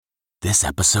This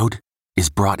episode is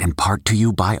brought in part to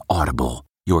you by Audible,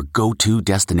 your go-to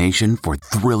destination for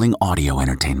thrilling audio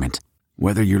entertainment.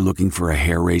 Whether you're looking for a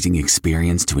hair-raising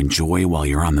experience to enjoy while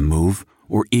you're on the move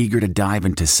or eager to dive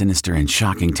into sinister and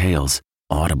shocking tales,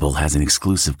 Audible has an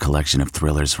exclusive collection of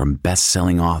thrillers from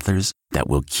best-selling authors that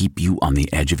will keep you on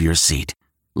the edge of your seat.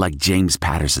 Like James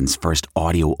Patterson's first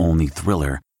audio-only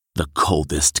thriller, The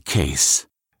Coldest Case.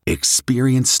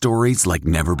 Experience stories like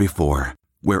never before,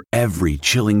 where every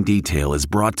chilling detail is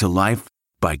brought to life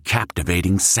by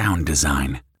captivating sound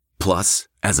design. Plus,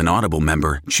 as an Audible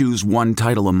member, choose one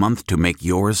title a month to make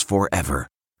yours forever.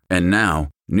 And now,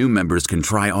 new members can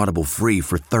try Audible free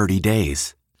for 30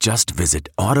 days. Just visit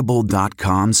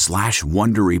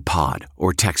audible.com/WonderyPod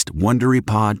or text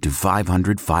WonderyPod to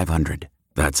 500-500.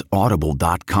 That's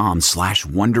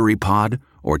audible.com/WonderyPod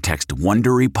or text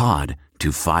WonderyPod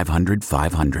to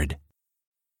 500-500.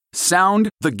 Sound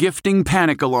the gifting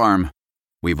panic alarm.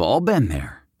 We've all been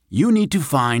there. You need to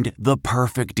find the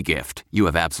perfect gift. You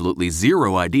have absolutely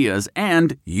zero ideas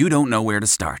and you don't know where to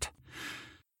start.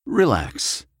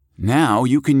 Relax. Now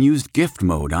you can use gift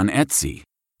mode on Etsy.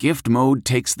 Gift mode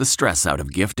takes the stress out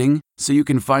of gifting so you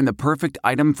can find the perfect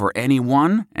item for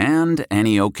anyone and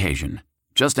any occasion.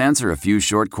 Just answer a few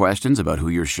short questions about who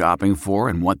you're shopping for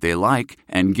and what they like,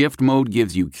 and Gift Mode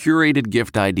gives you curated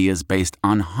gift ideas based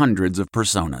on hundreds of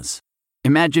personas.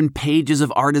 Imagine pages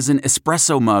of artisan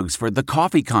espresso mugs for the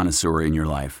coffee connoisseur in your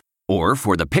life. Or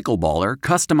for the pickleballer,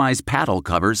 customized paddle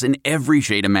covers in every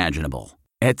shade imaginable.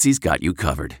 Etsy's got you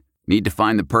covered. Need to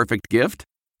find the perfect gift?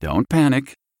 Don't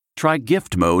panic. Try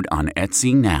Gift Mode on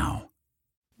Etsy now.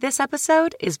 This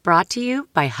episode is brought to you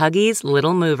by Huggies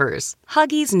Little Movers.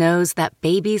 Huggies knows that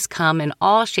babies come in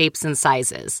all shapes and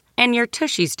sizes, and your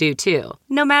tushies do too.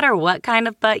 No matter what kind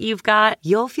of butt you've got,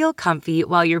 you'll feel comfy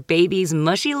while your baby's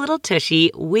mushy little tushy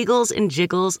wiggles and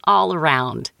jiggles all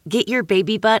around. Get your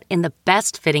baby butt in the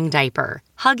best fitting diaper.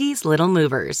 Huggies Little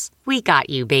Movers. We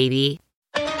got you, baby.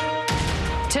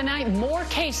 Tonight, more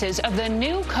cases of the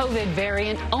new COVID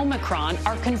variant Omicron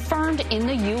are confirmed in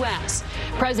the U.S.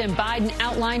 President Biden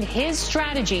outlined his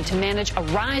strategy to manage a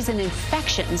rise in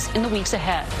infections in the weeks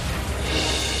ahead.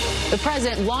 The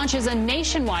president launches a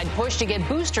nationwide push to get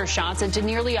booster shots into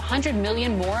nearly 100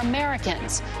 million more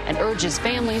Americans and urges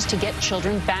families to get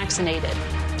children vaccinated.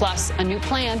 Plus, a new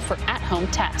plan for at-home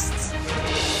tests.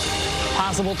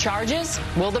 Possible charges?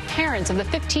 Will the parents of the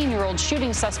 15-year-old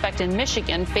shooting suspect in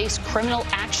Michigan face criminal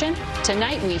action?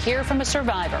 Tonight, we hear from a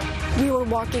survivor. We were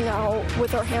walking out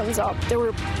with our hands up. There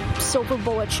were silver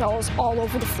bullet shells all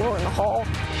over the floor in the hall.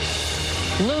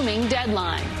 Looming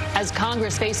deadline. As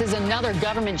Congress faces another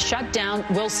government shutdown,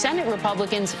 will Senate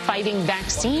Republicans fighting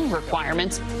vaccine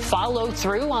requirements follow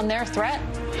through on their threat?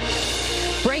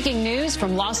 Breaking news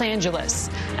from Los Angeles.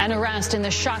 An arrest in the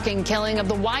shocking killing of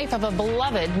the wife of a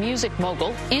beloved music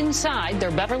mogul inside their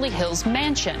Beverly Hills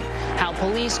mansion. How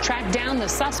police tracked down the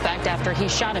suspect after he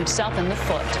shot himself in the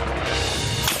foot.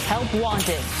 Help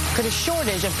wanted. Could a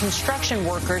shortage of construction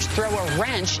workers throw a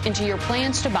wrench into your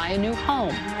plans to buy a new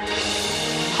home?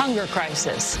 Hunger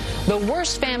crisis. The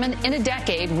worst famine in a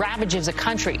decade ravages a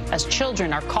country as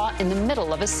children are caught in the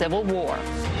middle of a civil war.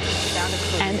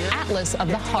 And Atlas of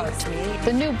the Heart,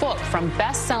 the new book from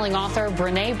best-selling author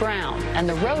Brené Brown and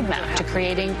the roadmap to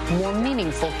creating more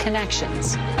meaningful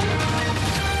connections.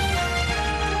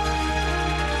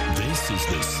 This is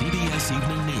the CBS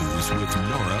Evening News with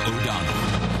Norah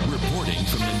O'Donnell, reporting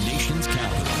from the nation's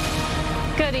capital.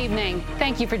 Good evening.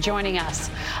 Thank you for joining us.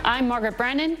 I'm Margaret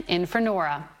Brennan, in for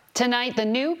Norah. Tonight, the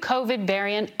new COVID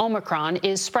variant Omicron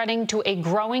is spreading to a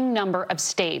growing number of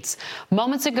states.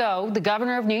 Moments ago, the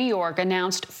governor of New York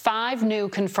announced 5 new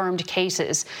confirmed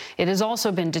cases. It has also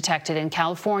been detected in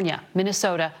California,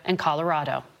 Minnesota, and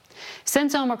Colorado.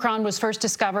 Since Omicron was first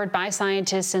discovered by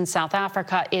scientists in South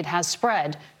Africa, it has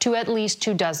spread to at least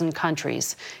 24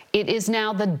 countries. It is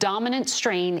now the dominant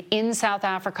strain in South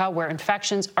Africa, where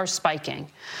infections are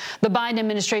spiking. The Biden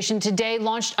administration today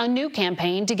launched a new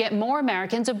campaign to get more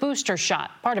Americans a booster shot,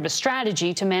 part of a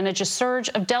strategy to manage a surge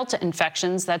of Delta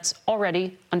infections that's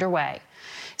already underway.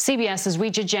 CBS's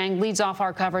Weijia Jiang leads off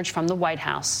our coverage from the White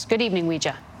House. Good evening,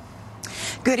 Weijia.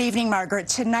 Good evening, Margaret.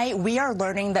 Tonight, we are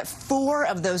learning that 4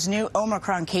 of those new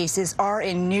Omicron cases are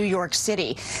in New York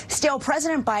City. Still,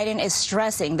 President Biden is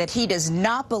stressing that he does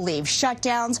not believe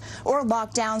shutdowns or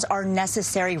lockdowns are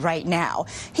necessary right now.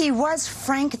 He was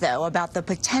frank, though, about the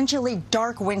potentially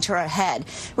dark winter ahead,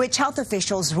 which health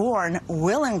officials warn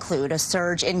will include a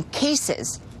surge in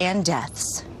cases and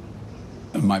deaths.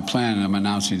 My plan I'm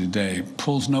announcing today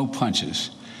pulls no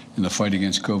punches. in the fight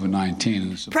against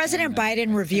COVID-19. President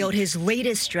Biden revealed his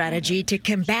latest strategy to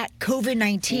combat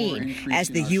COVID-19 as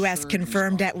the U.S.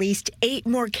 confirmed at least 8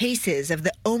 more cases of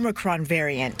the Omicron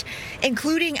variant,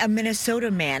 including a Minnesota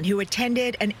man who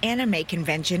attended an anime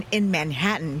convention in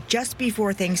Manhattan just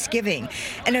before Thanksgiving,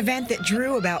 an event that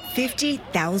drew about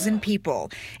 50,000 people,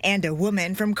 and a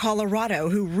woman from Colorado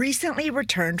who recently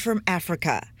returned from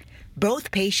Africa.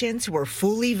 Both patients were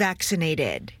fully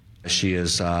vaccinated. She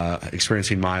is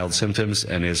experiencing mild symptoms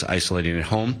and is isolating at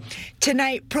home.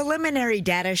 Tonight, preliminary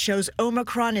data shows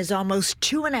Omicron is almost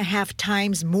 2.5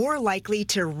 times more likely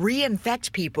to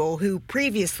reinfect people who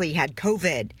previously had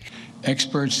COVID.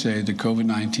 Experts say the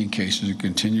COVID-19 cases will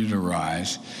continue to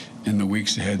rise in the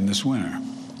weeks ahead in this winter.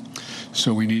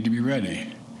 So we need to be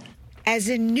ready. As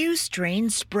a new strain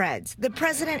spreads, the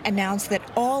president announced that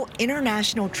all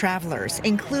international travelers,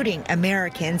 including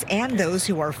Americans and those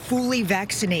who are fully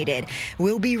vaccinated,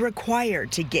 will be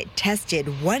required to get tested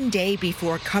 1 day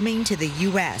before coming to the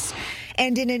U.S.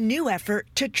 And in a new effort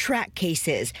to track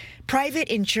cases, private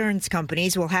insurance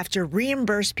companies will have to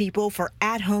reimburse people for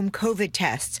at-home COVID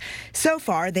tests. So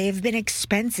far, they have been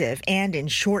expensive and in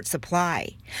short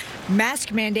supply.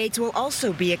 Mask mandates will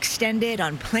also be extended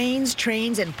on planes,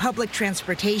 trains, and public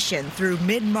transportation through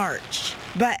mid-March.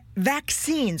 But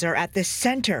vaccines are at the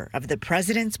center of the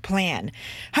president's plan.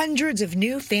 Hundreds of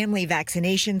new family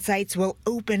vaccination sites will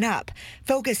open up,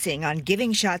 focusing on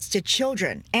giving shots to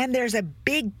children, and there's a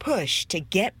big push to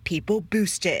get people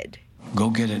boosted. Go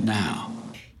get it now.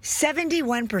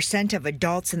 71% of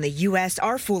adults in the U.S.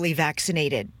 are fully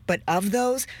vaccinated, but of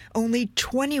those, only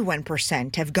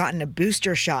 21% have gotten a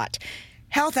booster shot.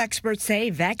 Health experts say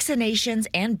vaccinations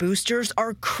and boosters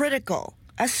are critical,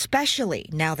 especially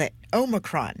now that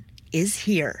Omicron is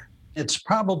here. It's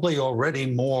probably already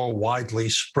more widely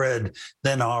spread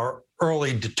than our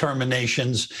early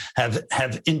determinations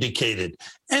have indicated,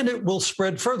 and it will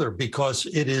spread further because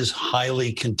it is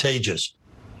highly contagious.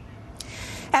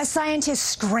 As scientists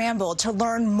scramble to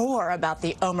learn more about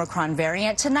the Omicron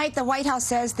variant, tonight the White House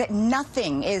says that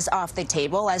nothing is off the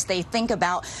table as they think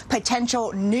about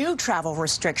potential new travel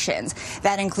restrictions.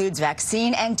 That includes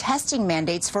vaccine and testing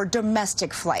mandates for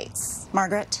domestic flights.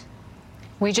 Margaret?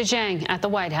 Weijia Jiang at the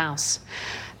White House.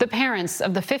 The parents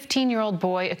of the 15-year-old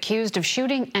boy accused of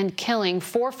shooting and killing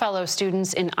 4 fellow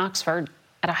students in Oxford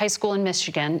at a high school in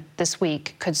Michigan this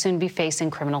week could soon be facing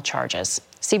criminal charges.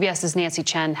 CBS's Nancy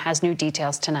Chen has new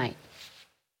details tonight.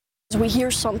 We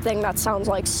hear something that sounds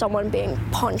like someone being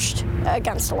punched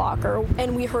against a locker,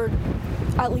 and we heard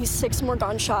at least 6 more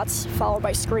gunshots followed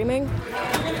by screaming.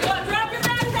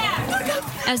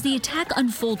 As the attack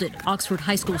unfolded, Oxford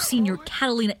High School senior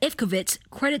Catalina Ivkovitz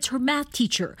credits her math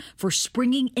teacher for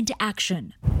springing into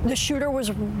action. The shooter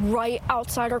was right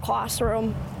outside our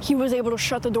classroom. He was able to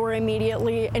shut the door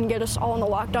immediately and get us all in the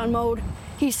lockdown mode.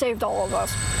 He saved all of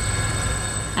us.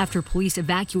 After police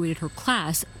evacuated her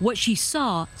class, what she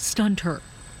saw stunned her.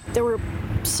 There were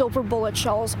silver bullet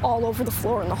shells all over the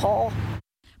floor in the hall.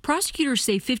 Prosecutors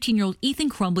say 15-year-old Ethan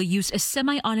Crumbley used a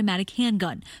semi-automatic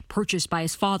handgun purchased by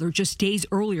his father just days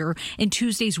earlier in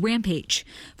Tuesday's rampage.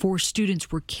 4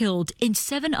 students were killed and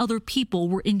 7 other people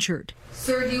were injured.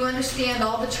 Sir, do you understand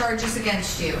all the charges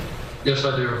against you? Yes,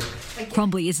 I do.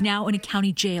 Crumbley is now in a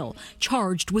county jail,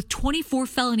 charged with 24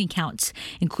 felony counts,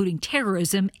 including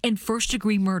terrorism and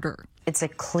first-degree murder. It's a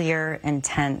clear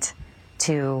intent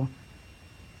to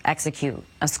execute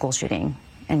a school shooting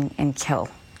and kill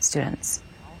students.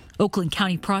 Oakland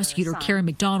County Prosecutor Karen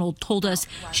McDonald told us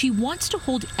she wants to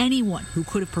hold anyone who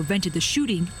could have prevented the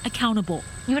shooting accountable.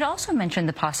 You had also mentioned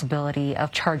the possibility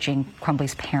of charging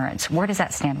Crumbley's parents. Where does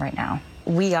that stand right now?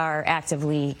 We are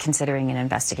actively considering and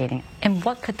investigating. And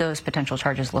what could those potential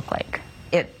charges look like?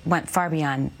 It went far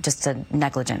beyond just a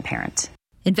negligent parent.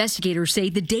 Investigators say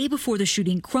the day before the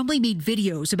shooting, Crumbley made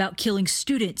videos about killing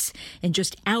students. And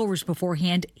just hours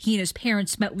beforehand, he and his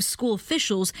parents met with school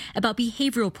officials about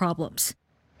behavioral problems.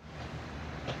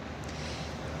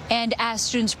 And as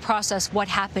students process what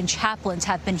happened, chaplains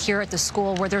have been here at the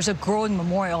school where there's a growing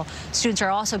memorial. Students are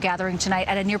also gathering tonight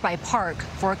at a nearby park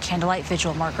for a candlelight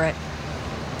vigil. Margaret.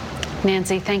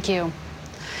 Nancy, thank you.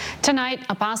 Tonight,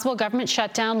 a possible government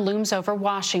shutdown looms over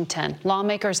Washington.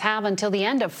 Lawmakers have until the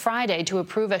end of Friday to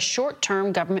approve a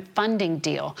short-term government funding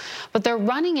deal. But they're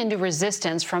running into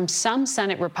resistance from some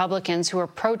Senate Republicans who are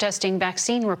protesting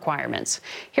vaccine requirements.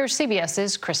 Here's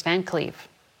CBS's Chris Van Cleve.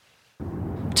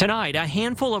 Tonight, a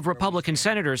handful of Republican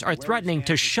senators are threatening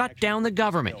to shut down the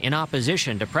government in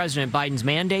opposition to President Biden's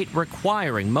mandate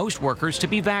requiring most workers to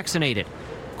be vaccinated.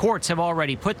 Courts have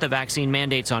already put the vaccine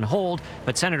mandates on hold,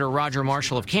 but Senator Roger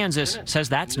Marshall of Kansas says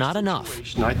that's not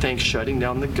enough. I think shutting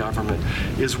down the government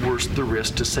is worth the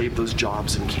risk to save those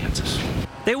jobs in Kansas.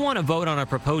 They want to vote on a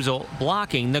proposal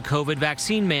blocking the COVID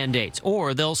vaccine mandates,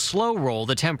 or they'll slow roll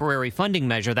the temporary funding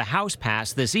measure the House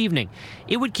passed this evening.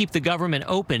 It would keep the government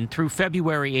open through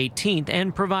February 18th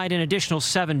and provide an additional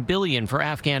 $7 billion for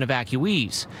Afghan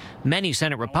evacuees. Many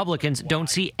Senate Republicans don't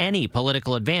see any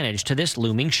political advantage to this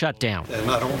looming shutdown. And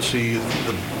I don't see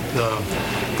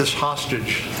this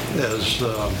hostage as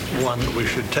one that we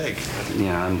should take.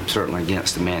 Yeah, I'm certainly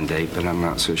against the mandate, but I'm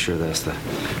not so sure that's the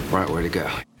right way to go.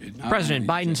 President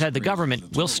Biden said the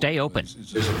government will stay open.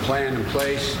 There's a plan in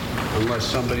place unless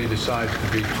somebody decides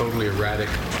to be totally erratic,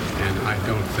 and I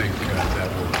don't think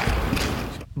that will.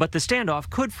 But the standoff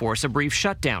could force a brief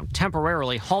shutdown,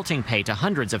 temporarily halting pay to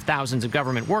hundreds of thousands of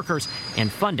government workers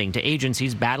and funding to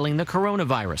agencies battling the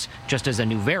coronavirus, just as a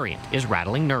new variant is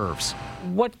rattling nerves.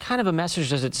 What kind of a message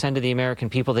does it send to the American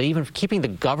people that even keeping the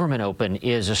government open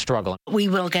is a struggle? We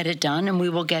will get it done, and we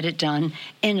will get it done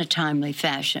in a timely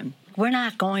fashion. We're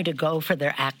not going to go for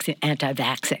their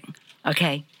anti-vaxxing,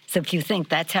 okay? So if you think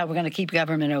that's how we're going to keep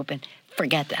government open,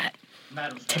 forget that.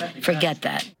 Forget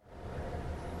that.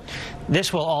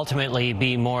 This will ultimately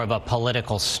be more of a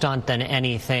political stunt than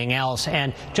anything else.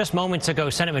 And just moments ago,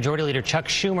 Senate Majority Leader Chuck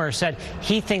Schumer said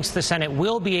he thinks the Senate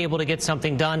will be able to get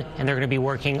something done, and they're going to be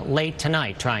working late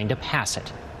tonight trying to pass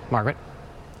it. Margaret?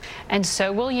 And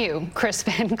so will you, Chris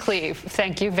Van Cleve.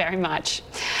 Thank you very much.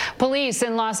 Police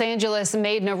in Los Angeles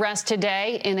made an arrest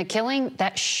today in a killing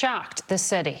that shocked the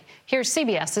city. Here's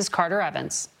CBS's Carter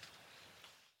Evans.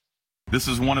 This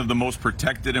is one of the most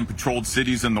protected and patrolled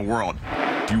cities in the world.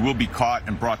 You will be caught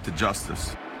and brought to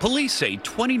justice. Police say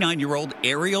 29-year-old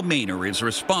Ariel Maynor is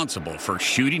responsible for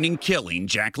shooting and killing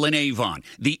Jacqueline Avant,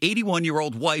 the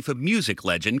 81-year-old wife of music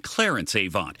legend Clarence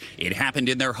Avant. It happened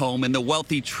in their home in the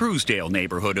wealthy Truesdale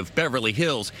neighborhood of Beverly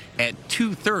Hills at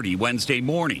 2:30 Wednesday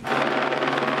morning.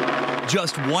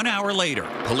 Just 1 hour later,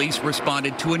 police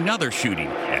responded to another shooting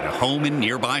at a home in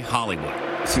nearby Hollywood.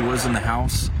 He was in the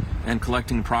house and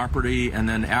collecting property, and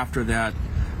then after that,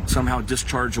 somehow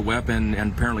discharged a weapon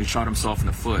and apparently shot himself in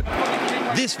the foot.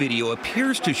 This video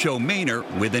appears to show Maynor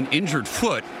with an injured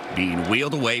foot being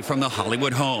wheeled away from the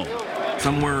Hollywood home.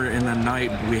 Somewhere in the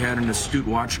night, we had an astute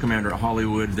watch commander at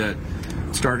Hollywood that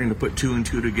starting to put two and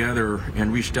two together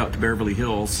and reached out to Beverly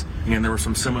Hills, and there were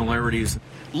some similarities.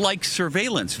 Like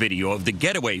surveillance video of the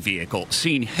getaway vehicle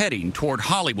seen heading toward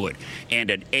Hollywood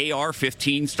and an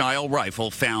AR-15 style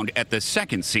rifle found at the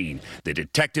second scene the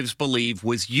detectives believe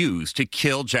was used to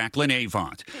kill Jacqueline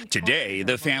Avant. Today,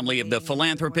 the family of the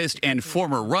philanthropist and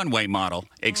former runway model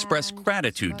expressed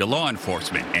gratitude to law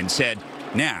enforcement and said,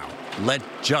 "Now, let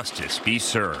justice be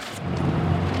served."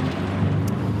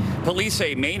 Police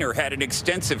say Maynor had an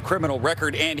extensive criminal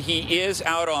record and he is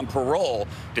out on parole.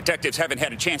 Detectives haven't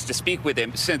had a chance to speak with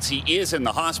him since he is in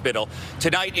the hospital.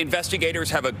 Tonight,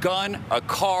 investigators have a gun, a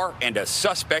car, and a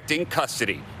suspect in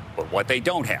custody. But what they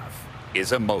don't have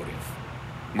is a motive.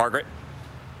 Margaret?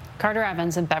 Carter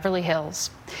Evans in Beverly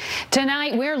Hills.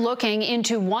 Tonight, we're looking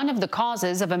into one of the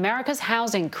causes of America's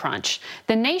housing crunch.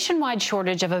 The nationwide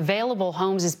shortage of available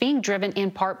homes is being driven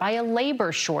in part by a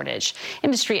labor shortage.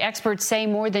 Industry experts say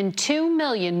more than 2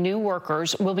 million new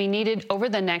workers will be needed over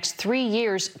the next 3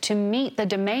 years to meet the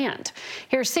demand.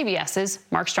 Here's CBS's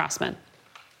Mark Strassman.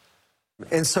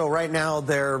 And so right now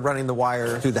they're running the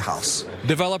wire through the house.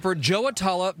 Developer Joe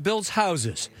Atala builds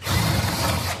houses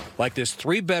like this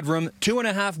 3-bedroom,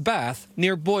 2.5 bath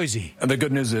near Boise. And the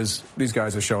good news is these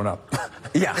guys are showing up.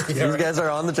 Yeah, these guys are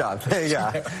on the job.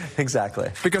 Yeah, exactly.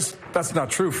 Because that's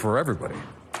not true for everybody.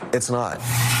 It's not.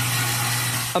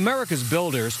 America's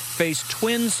builders face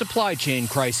twin supply chain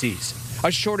crises, a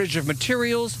shortage of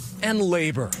materials and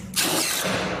labor.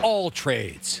 All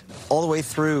trades. All the way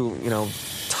through,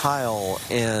 tile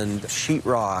and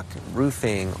sheetrock,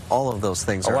 roofing, all of those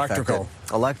things are affected.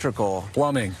 Electrical.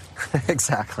 Plumbing.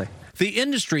 Exactly. The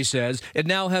industry says it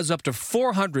now has up to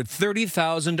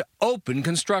 430,000 open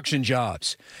construction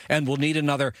jobs and will need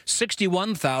another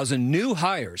 61,000 new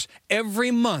hires every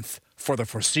month for the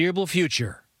foreseeable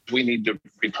future. We need to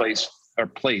place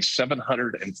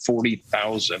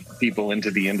 740,000 people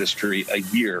into the industry a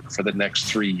year for the next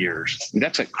 3 years.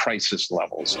 That's at crisis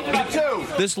levels.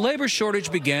 This labor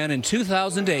shortage began in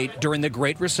 2008 during the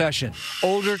Great Recession.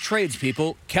 Older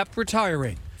tradespeople kept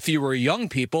retiring. Fewer young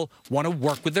people want to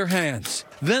work with their hands.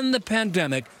 Then the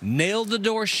pandemic nailed the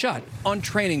door shut on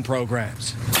training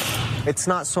programs. It's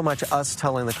not so much us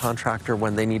telling the contractor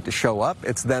when they need to show up.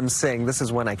 It's them saying, this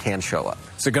is when I can show up.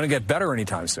 Is it going to get better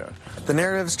anytime soon? The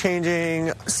narrative's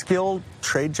changing. Skilled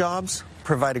trade jobs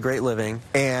provide a great living,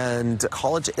 and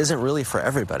college isn't really for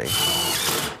everybody.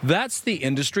 That's the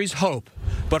industry's hope.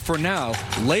 But for now,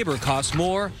 labor costs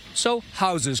more, so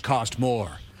houses cost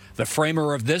more. The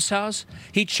framer of this house,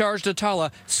 he charged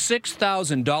Atala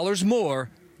 $6,000 more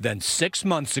than 6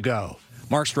 months ago.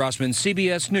 Mark Strassman,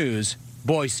 CBS News,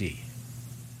 Boise.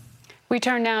 We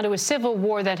turn now to a civil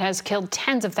war that has killed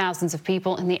tens of thousands of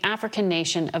people in the African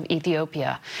nation of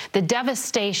Ethiopia. The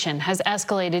devastation has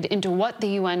escalated into what the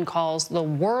UN calls the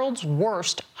world's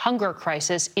worst hunger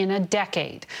crisis in a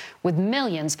decade, with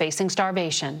millions facing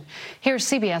starvation. Here's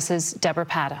CBS's Deborah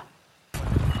Patta.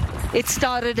 It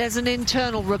started as an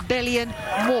internal rebellion,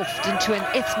 morphed into an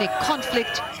ethnic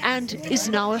conflict, and is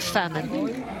now a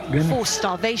famine. Forced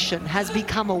starvation has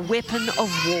become a weapon of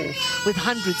war, with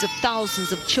hundreds of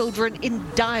thousands of children in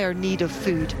dire need of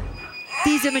food.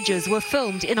 These images were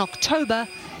filmed in October.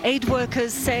 Aid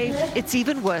workers say it's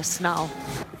even worse now.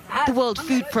 The World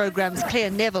Food Programme's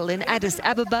Claire Neville in Addis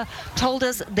Ababa told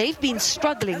us they've been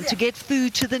struggling to get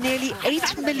food to the nearly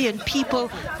 8 million people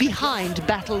behind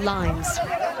battle lines.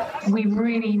 We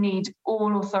really need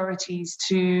all authorities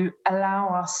to allow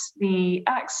us the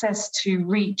access to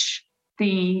reach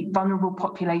the vulnerable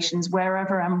populations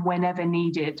wherever and whenever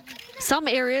needed. Some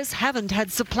areas haven't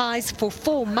had supplies for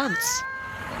 4 months.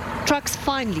 Trucks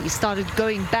finally started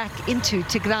going back into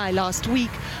Tigray last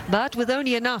week, but with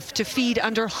only enough to feed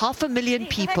under 500,000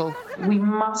 people. We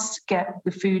must get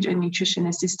the food and nutrition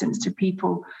assistance to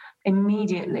people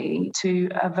immediately to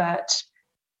avert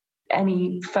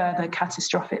any further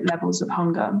catastrophic levels of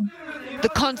hunger. The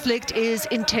conflict is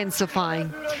intensifying.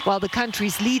 While the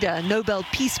country's leader, Nobel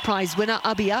Peace Prize winner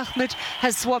Abiy Ahmed,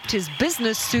 has swapped his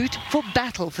business suit for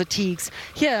battle fatigues.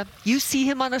 Here, you see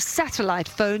him on a satellite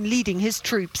phone leading his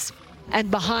troops.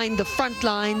 And behind the front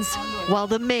lines, while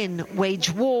the men wage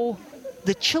war,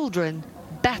 the children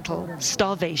battle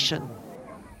starvation.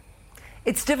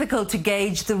 It's difficult to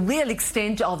gauge the real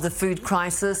extent of the food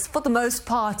crisis. For the most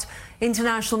part,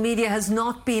 international media has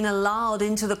not been allowed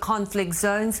into the conflict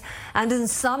zones, and in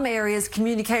some areas,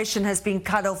 communication has been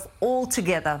cut off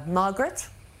altogether. Margaret?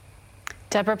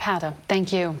 Deborah Patta,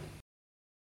 thank you.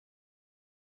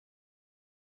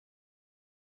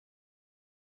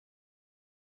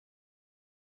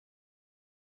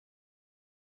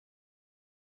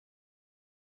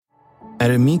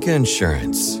 At Amica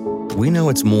Insurance, we know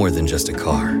it's more than just a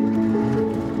car.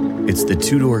 It's the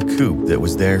two-door coupe that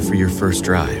was there for your first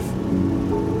drive.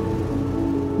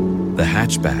 The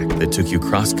hatchback that took you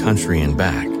cross-country and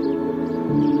back.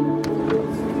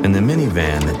 And the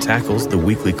minivan that tackles the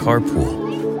weekly carpool.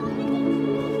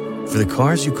 For the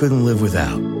cars you couldn't live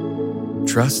without,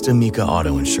 trust Amica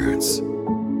Auto Insurance.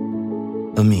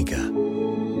 Amica.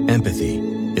 Empathy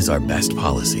is our best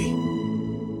policy.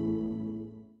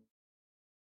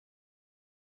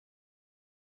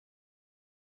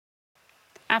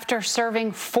 After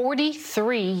serving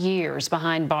 43 years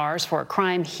behind bars for a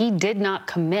crime he did not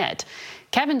commit,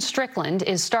 Kevin Strickland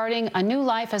is starting a new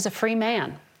life as a free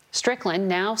man. Strickland,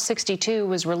 now 62,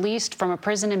 was released from a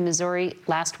prison in Missouri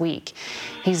last week.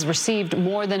 He's received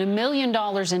more than $1 million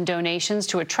in donations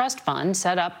to a trust fund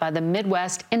set up by the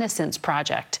Midwest Innocence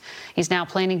Project. He's now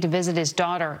planning to visit his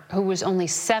daughter, who was only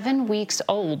 7 weeks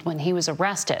old when he was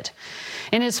arrested.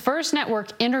 In his first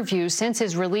network interview since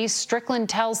his release, Strickland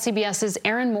tells CBS's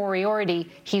Erin Moriarty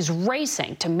he's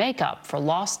racing to make up for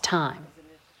lost time.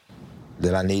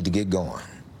 That I need to get going.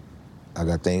 I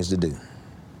got things to do.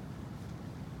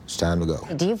 It's time to go.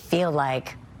 Do you feel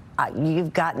like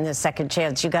you've gotten a second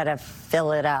chance? You got to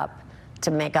fill it up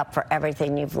to make up for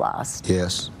everything you've lost?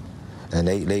 Yes. And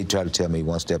they try to tell me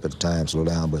one step at a time, slow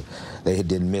down, but they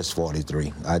didn't miss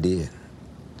 43. I did.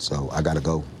 So I got to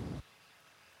go.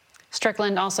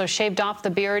 Strickland also shaved off the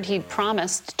beard he'd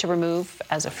promised to remove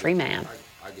as a free man.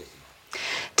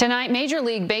 Tonight, Major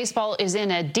League Baseball is in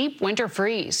a deep winter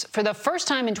freeze. For the first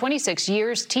time in 26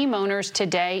 years, team owners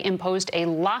today imposed a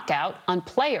lockout on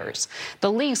players.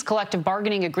 The league's collective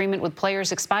bargaining agreement with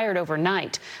players expired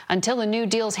overnight. Until the new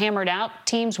deal's hammered out,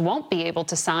 teams won't be able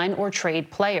to sign or trade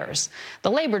players.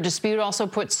 The labor dispute also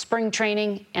puts spring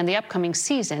training and the upcoming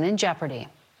season in jeopardy.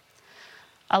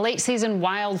 A late-season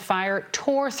wildfire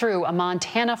tore through a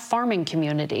Montana farming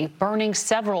community, burning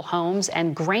several homes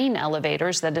and grain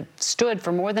elevators that have stood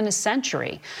for more than a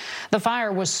century. The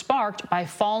fire was sparked by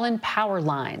fallen power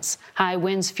lines. High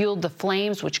winds fueled the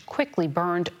flames, which quickly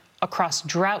burned across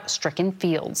drought-stricken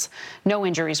fields. No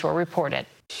injuries were reported.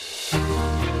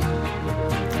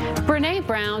 Brené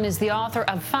Brown is the author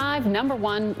of 5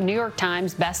 #1 New York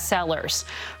Times bestsellers.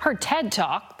 Her TED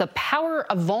Talk, The Power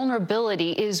of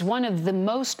Vulnerability, is one of the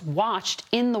most watched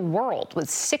in the world with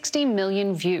 60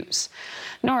 million views.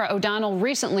 Norah O'Donnell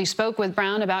recently spoke with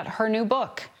Brown about her new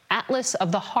book, Atlas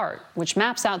of the Heart, which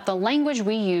maps out the language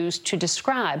we use to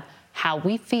describe how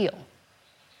we feel.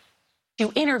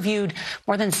 You interviewed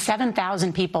more than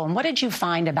 7,000 people, and what did you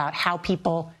find about how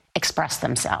people express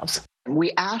themselves?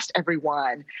 We asked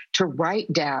everyone to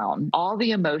write down all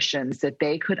the emotions that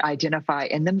they could identify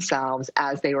in themselves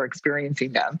as they were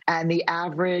experiencing them. And the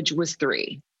average was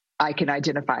 3. I can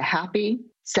identify happy,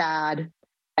 sad,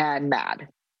 and mad.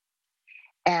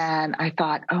 And I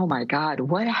thought, oh my God,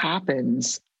 what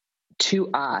happens to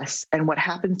us and what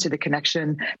happens to the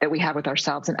connection that we have with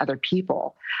ourselves and other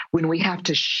people when we have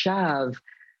to shove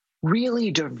really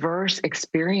diverse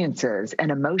experiences and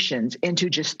emotions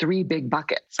into just 3 big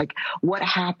buckets? Like, what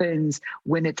happens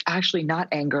when it's actually not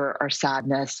anger or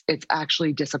sadness, it's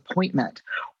actually disappointment,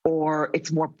 or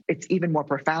it's even more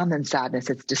profound than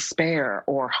sadness, it's despair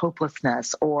or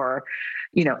hopelessness or,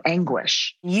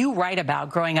 anguish. You write about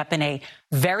growing up in a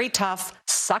very tough,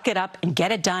 suck it up and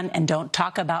get it done and don't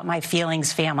talk about my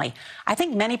feelings family. I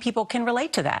think many people can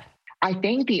relate to that. I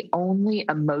think the only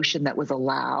emotion that was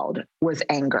allowed was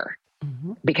anger,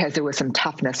 because there was some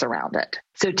toughness around it.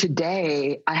 So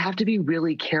today I have to be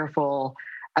really careful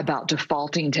about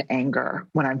defaulting to anger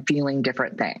when I'm feeling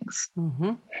different things.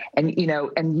 And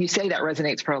you say that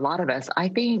resonates for a lot of us. I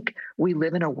think we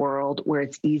live in a world where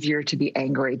it's easier to be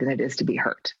angry than it is to be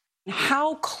hurt.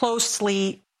 How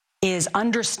closely is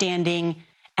understanding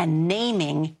and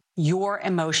naming your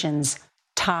emotions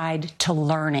tied to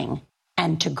learning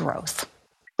and to growth?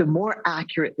 The more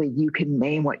accurately you can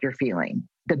name what you're feeling,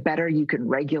 the better you can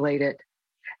regulate it,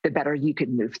 the better you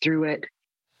can move through it.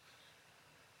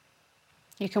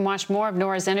 You can watch more of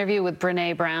Norah's interview with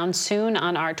Brené Brown soon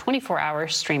on our 24-hour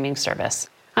streaming service.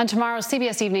 On tomorrow's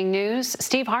CBS Evening News,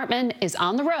 Steve Hartman is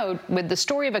on the road with the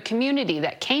story of a community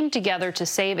that came together to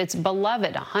save its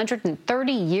beloved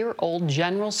 130-year-old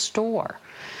general store.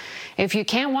 If you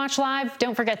can't watch live,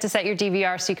 don't forget to set your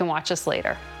DVR so you can watch us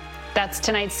later. That's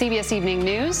tonight's CBS Evening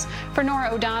News. For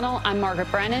Norah O'Donnell, I'm Margaret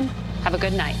Brennan. Have a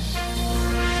good night.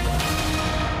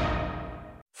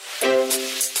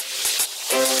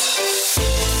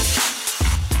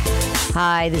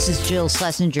 Hi, this is Jill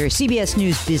Schlesinger, CBS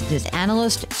News business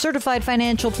analyst, certified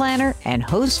financial planner, and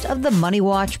host of the Money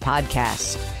Watch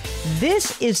podcast.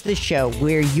 This is the show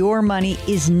where your money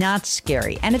is not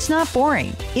scary and it's not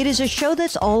boring. It is a show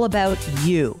that's all about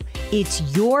you. It's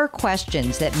your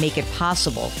questions that make it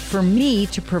possible for me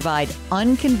to provide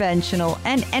unconventional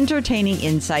and entertaining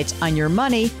insights on your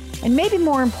money and maybe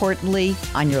more importantly,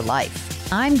 on your life.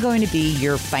 I'm going to be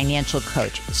your financial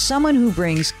coach, someone who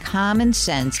brings common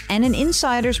sense and an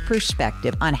insider's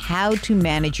perspective on how to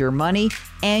manage your money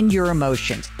and your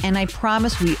emotions. And I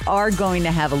promise we are going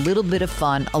to have a little bit of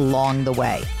fun along the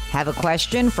way. Have a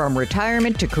question from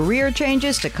retirement to career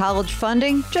changes to college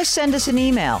funding? Just send us an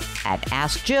email at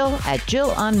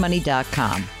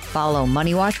askjill@jillonmoney.com. Follow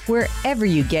Money Watch wherever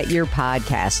you get your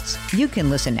podcasts. You can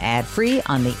listen ad-free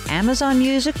on the Amazon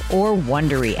Music or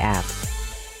Wondery app.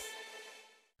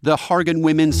 The Hargan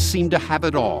women seem to have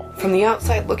it all. From the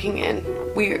outside looking in,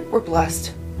 we were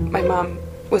blessed. My mom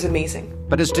was amazing.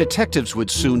 But as detectives would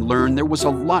soon learn, there was a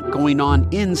lot going on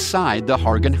inside the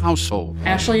Hargan household.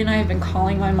 Ashley and I have been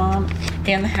calling my mom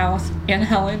and the house and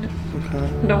Helen.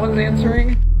 No one's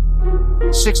answering.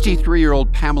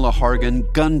 63-year-old Pamela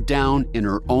Hargan gunned down in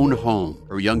her own home.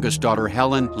 Her youngest daughter,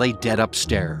 Helen, lay dead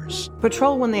upstairs.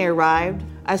 Patrol, when they arrived,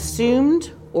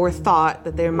 assumed or thought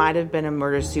that there might have been a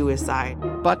murder-suicide.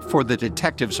 But for the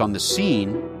detectives on the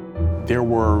scene, there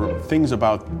were things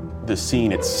about the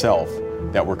scene itself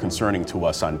that were concerning to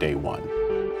us on day one.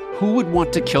 Who would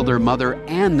want to kill their mother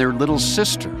and their little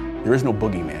sister? There is no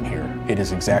boogeyman here. It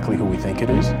is exactly who we think it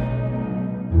is.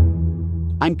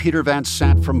 I'm Peter Van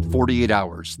Sant from 48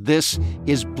 Hours. This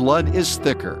is Blood is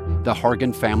Thicker, the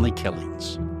Hargan family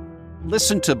killings.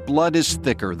 Listen to Blood is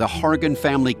Thicker, the Hargan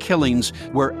family killings,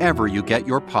 wherever you get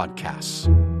your podcasts.